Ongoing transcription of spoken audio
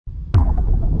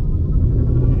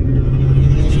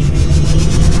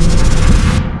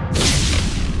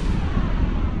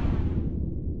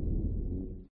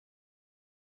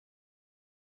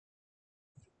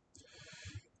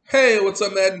Hey, what's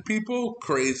up, Madden people?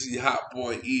 Crazy Hot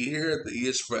Boy E here. The E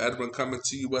is for Edwin coming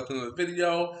to you with another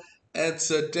video. And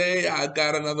today I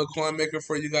got another coin maker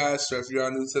for you guys. So if you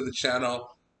are new to the channel,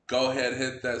 go ahead,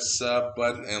 hit that sub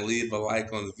button and leave a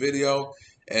like on the video.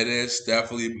 It is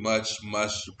definitely much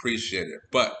appreciated.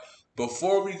 But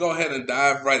before we go ahead and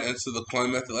dive right into the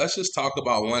coin method, let's just talk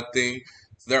about one thing.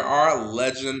 There are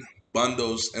legend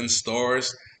bundles in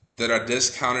stores that are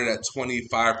discounted at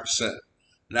 25%.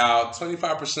 Now,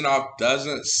 25% off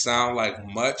doesn't sound like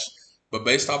much, but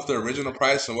based off the original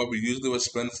price and what we usually would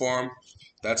spend for them,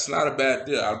 that's not a bad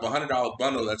deal. Out of a $100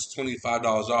 bundle, that's $25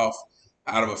 off.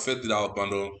 Out of a $50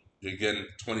 bundle, you're getting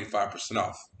 25%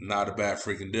 off. Not a bad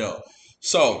freaking deal.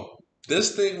 So,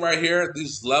 this thing right here,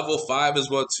 these level 5 as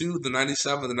well too, the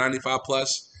 97, the 95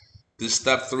 plus, this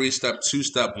step 3, step 2,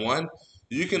 step 1,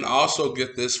 you can also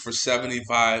get this for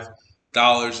 $75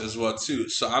 as well too.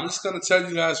 So, I'm just going to tell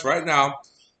you guys right now,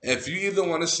 if you either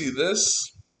want to see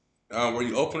this, where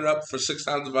you open it up for 6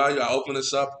 times the value, I open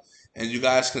this up and you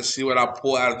guys can see what I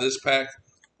pull out of this pack,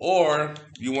 or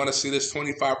you want to see this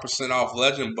 25% off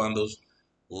legend bundles,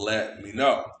 let me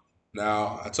know.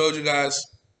 Now, I told you guys,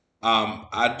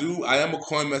 I am a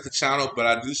coin method channel, but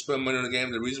I do spend money on the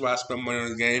game. The reason why I spend money on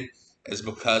the game is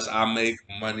because I make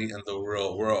money in the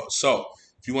real world. So,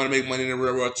 if you want to make money in the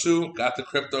real world too, got the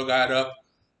crypto guide up.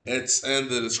 It's in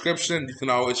the description. You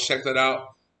can always check that out.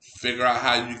 Figure out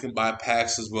how you can buy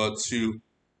packs as well too,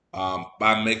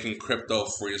 by making crypto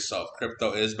for yourself.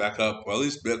 Crypto is back up, or at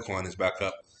least Bitcoin is back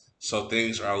up. So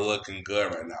things are looking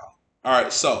good right now. All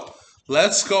right, so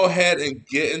let's go ahead and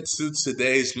get into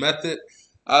today's method.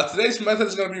 Today's method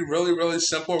is going to be really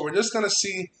simple. We're just going to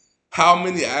see how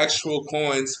many actual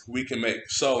coins we can make.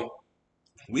 So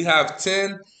we have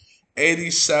 10,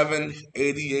 87,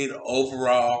 88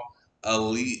 overall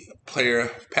elite player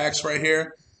packs right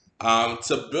here.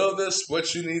 To build this,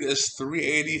 what you need is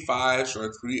 385s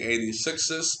or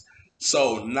 386s.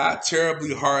 So not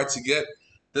terribly hard to get.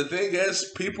 The thing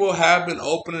is, people have been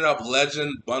opening up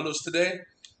legend bundles today.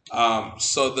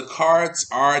 So the cards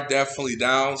are definitely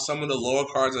down. Some of the lower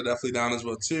cards are definitely down as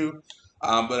well too.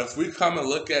 But if we come and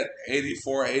look at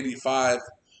 84, 85,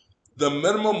 the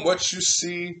minimum what you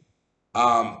see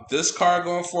this card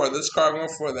going for, this card going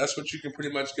for, that's what you can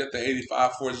pretty much get the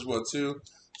 85 for as well too.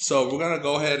 So we're going to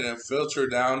go ahead and filter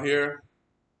down here.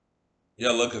 Yeah,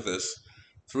 look at this.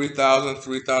 3,000,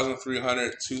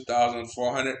 3,300,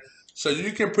 2,400. So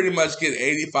you can pretty much get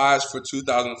 85s for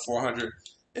 2,400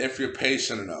 if you're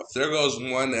patient enough. There goes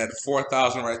one at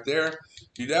 4,000 right there.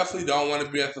 You definitely don't want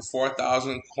to be at the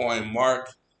 4,000 coin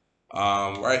mark.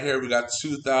 Right here we got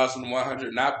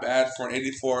 2,100. Not bad for an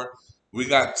 84. We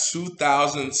got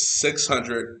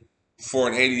 2,600 for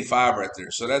an 85 right there.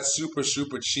 So that's super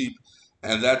cheap.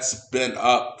 And that's been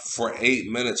up for 8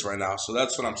 minutes right now. So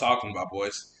that's what I'm talking about,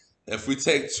 boys. If we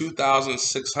take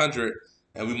 2,600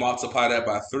 and we multiply that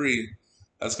by 3,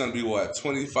 that's going to be what?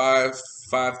 25,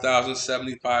 5,000,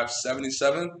 75,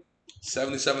 77?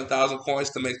 77,000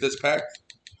 coins to make this pack.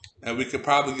 And we could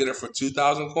probably get it for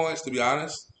 2,000 coins, to be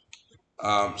honest.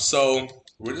 So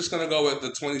we're just going to go with the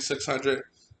 2,600.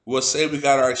 We'll say we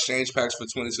got our exchange packs for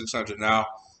 2,600. Now,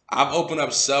 I've opened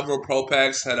up several pro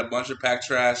packs, had a bunch of pack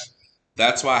trash.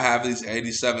 That's why I have these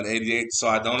 87, 88. So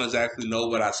I don't exactly know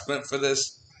what I spent for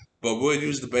this. But we'll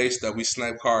use the base that we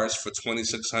snipe cards for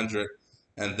 2,600.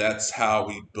 And that's how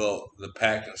we built the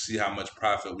pack and see how much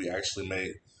profit we actually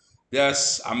made.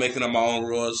 Yes, I'm making up my own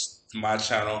rules for my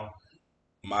channel,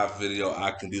 my video.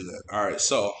 I can do that. All right,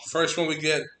 so first one we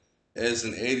get is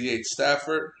an 88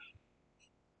 Stafford.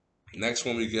 Next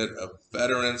one we get a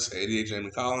Veterans 88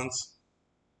 Jamie Collins.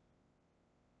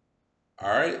 All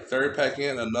right, third pack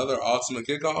in, another Ultimate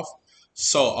Kickoff.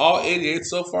 So all 88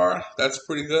 so far, that's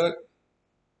pretty good.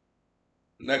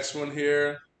 Next one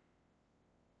here.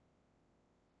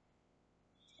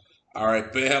 All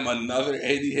right, bam, another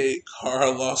 88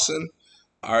 Carl Lawson.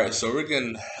 All right, so we're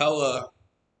getting hella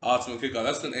Ultimate Kickoff.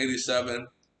 That's an 87.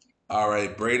 All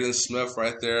right, Braden Smith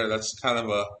right there. That's kind of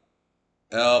a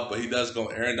L, but he does go.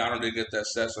 Aaron Donald did get that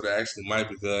set, so that actually might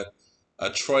be good.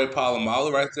 Troy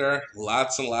Polamalu right there.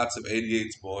 Lots and lots of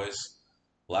 88s, boys.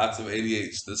 Lots of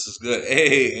 88s. This is good.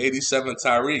 Hey, 87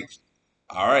 Tyreek.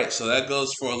 All right, so that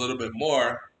goes for a little bit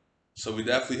more. So we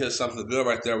definitely hit something good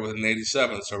right there with an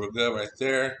 87. So we're good right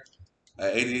there.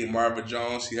 88 Marvin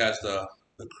Jones. He has the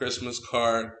Christmas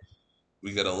card.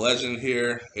 We got a legend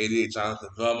here. 88 Jonathan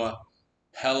Vilma.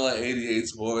 Hella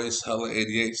 88s, boys. Hella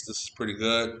 88s. This is pretty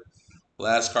good.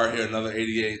 Last card here, another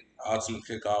 88 Ultimate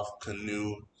Kickoff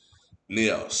Canoe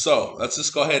Neo. So let's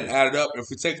just go ahead and add it up. If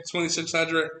we take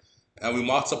 2,600 and we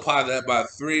multiply that by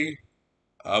 3,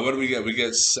 What do we get? We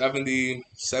get 70,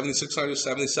 7,600,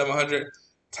 7,700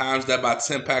 times that by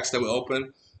 10 packs that we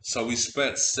open. So we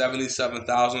spent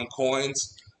 77,000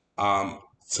 coins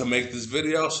to make this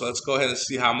video. So let's go ahead and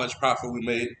see how much profit we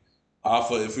made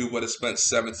off of if we would have spent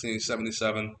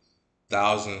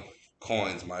 77,000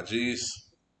 coins, my G's.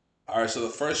 All right, so the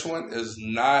first one is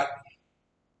not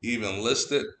even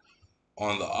listed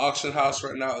on the auction house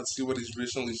right now. Let's see what he's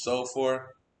recently sold for.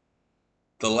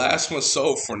 The last one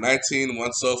sold for 19,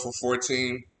 one sold for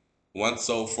 14, one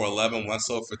sold for 11, one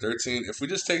sold for 13. If we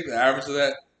just take the average of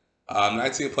that,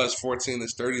 19 plus 14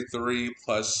 is 33,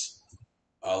 plus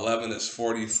 11 is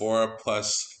 44,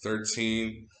 plus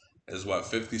 13 is what,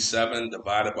 57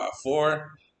 divided by 4.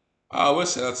 We'll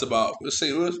say that's about, we'll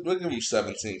give him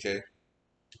 17K.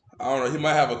 I don't know, he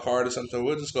might have a card or something.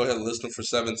 We'll just go ahead and list him for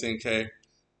 17K.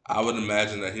 I would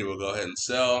imagine that he will go ahead and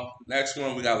sell. Next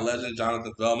one, we got Legend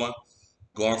Jonathan Velma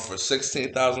going for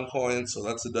 16,000 coins, so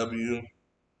that's a W.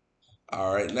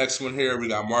 All right, next one here, we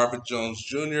got Marvin Jones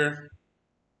Jr.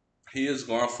 He is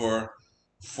going for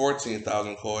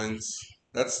 14,000 coins.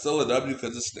 That's still a W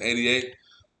because it's an 88,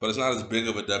 but it's not as big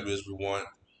of a W as we want.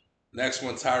 Next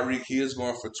one, Tyreek, he is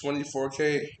going for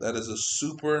 24K. That is a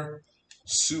super,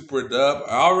 super dub.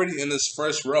 Already in this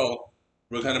first row,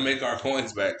 we're going to make our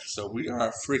coins back. So we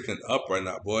are freaking up right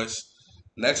now, boys.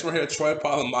 Next one here, Troy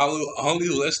Polamalu, only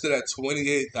listed at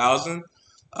 28,000.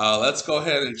 Let's go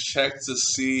ahead and check to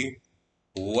see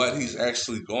what he's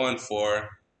actually going for.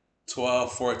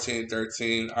 12, 14,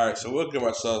 13. All right, so we'll give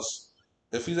ourselves,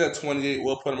 if he's at 28,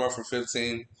 we'll put him up for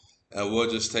 15, and we'll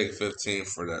just take 15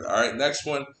 for that. All right, next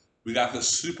one, we got the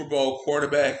Super Bowl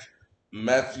quarterback,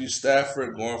 Matthew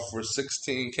Stafford, going for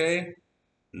 16K.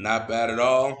 Not bad at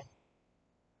all.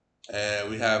 And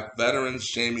we have veterans,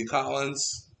 Jamie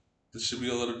Collins. This should be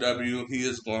a little W. He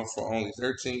is going for only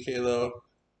 13K though.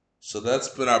 So that's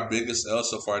been our biggest L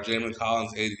so far. Jamie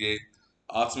Collins, 88.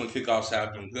 Ultimate kickoffs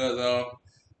have been good though.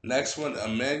 Next one,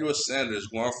 Emmanuel Sanders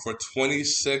going for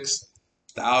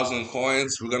 26,000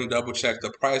 coins. We're going to double check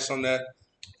the price on that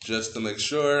just to make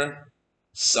sure.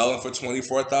 Selling for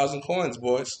 24,000 coins,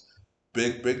 boys.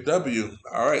 Big, big W.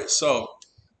 All right, so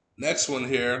next one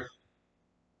here,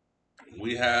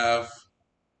 we have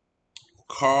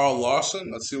Carl Lawson.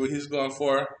 Let's see what he's going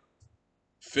for.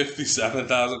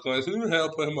 57,000 coins. Who the hell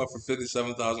put him up for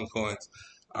 57,000 coins?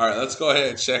 All right, let's go ahead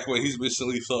and check what he's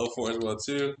recently sold for as well,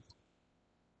 too.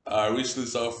 Recently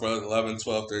sold for 11,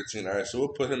 12, 13. All right, so we'll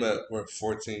put him at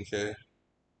 14K.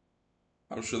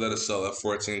 I'm sure that'll sell at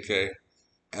 14K.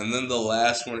 And then the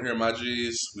last one here, my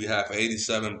G's, we have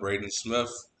 87, Braden Smith.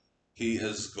 He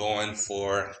is going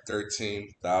for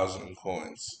 13,000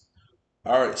 coins.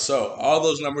 All right, so all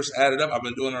those numbers added up, I've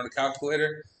been doing it on a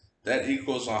calculator. That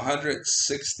equals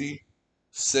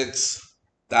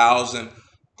 166,000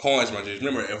 coins, my G's.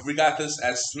 Remember, if we got this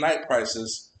at snipe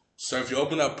prices, so if you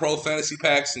open up pro fantasy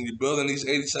packs and you're building these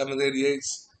 87s,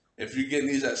 88s, if you're getting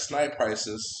these at snipe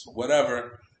prices,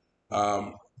 whatever,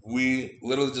 we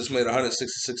literally just made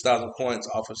 166,000 coins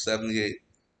off of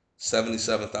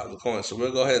 77,000 coins. So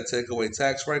we'll go ahead and take away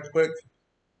tax right quick.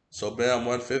 So bam,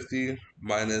 150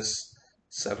 minus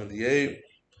 78.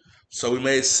 So we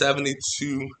made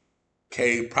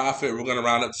 72K profit. We're going to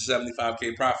round up to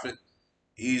 75K profit.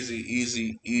 Easy,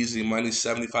 easy, easy money.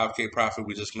 75K profit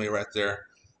we just made right there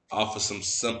off of some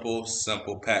simple,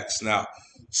 simple packs. Now,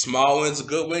 small wins a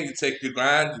good win. You take your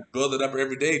grind, you build it up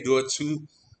every day, do it 2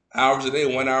 hours a day,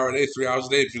 1 hour a day, 3 hours a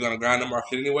day. If you're going to grind the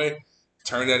market anyway,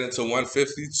 turn that into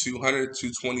 150, 200,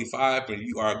 225, and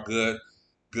you are good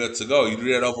to go. You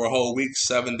do that over a whole week,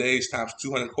 7 days times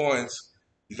 200 coins,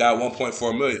 you got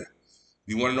 1.4 million.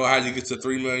 You want to know how you get to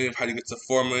 3 million, how you get to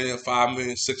 4 million, 5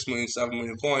 million, 6 million, 7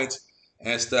 million coins,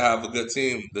 and still have a good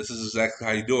team. This is exactly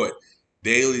how you do it.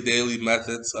 Daily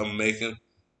methods of making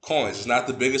coins. It's not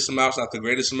the biggest amount, it's not the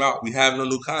greatest amount. We have no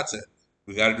new content.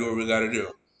 We got to do what we got to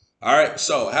do. All right,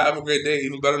 so have a great day.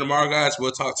 Even better tomorrow, guys.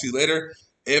 We'll talk to you later.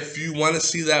 If you want to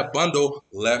see that bundle,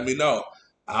 let me know.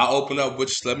 I'll open up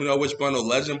let me know which bundle,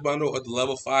 Legend bundle or the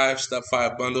level 5, step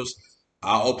 5 bundles.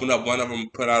 I'll open up one of them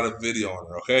and put out a video on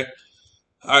it, okay?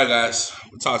 All right, guys.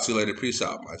 We'll talk to you later. Peace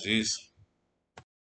out, my G's.